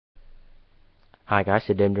Hi guys,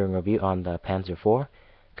 today I'm doing a review on the Panzer IV.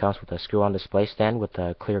 Comes with a screw-on display stand with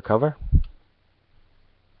a clear cover.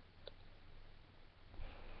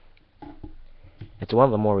 It's one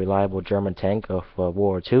of the more reliable German tank of World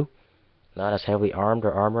War II. Not as heavily armed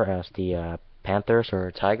or armor as the Panthers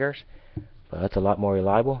or Tigers, but it's a lot more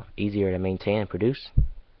reliable, easier to maintain and produce.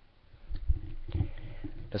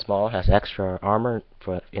 This model has extra armor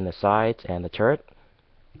in the sides and the turret,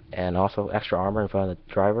 and also extra armor in front of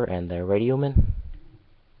the driver and the radioman.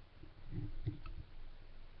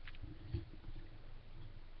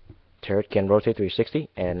 Turret can rotate 360,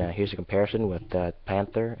 and here's a comparison with the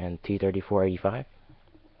Panther and T-34-85.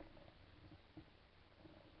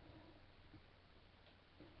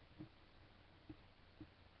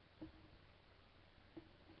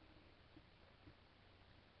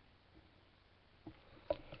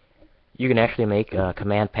 You can actually make a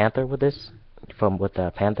Command Panther with this, with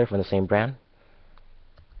the Panther from the same brand.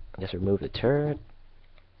 Just remove the turret.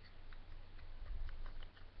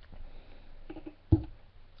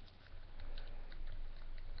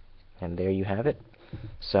 And there you have it.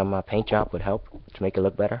 Some paint job would help to make it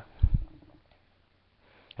look better.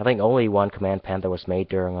 I think only one Command Panther was made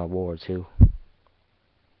during World War II.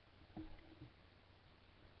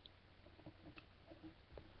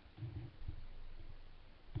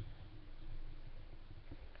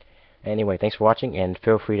 Anyway, thanks for watching, and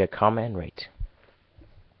feel free to comment and rate.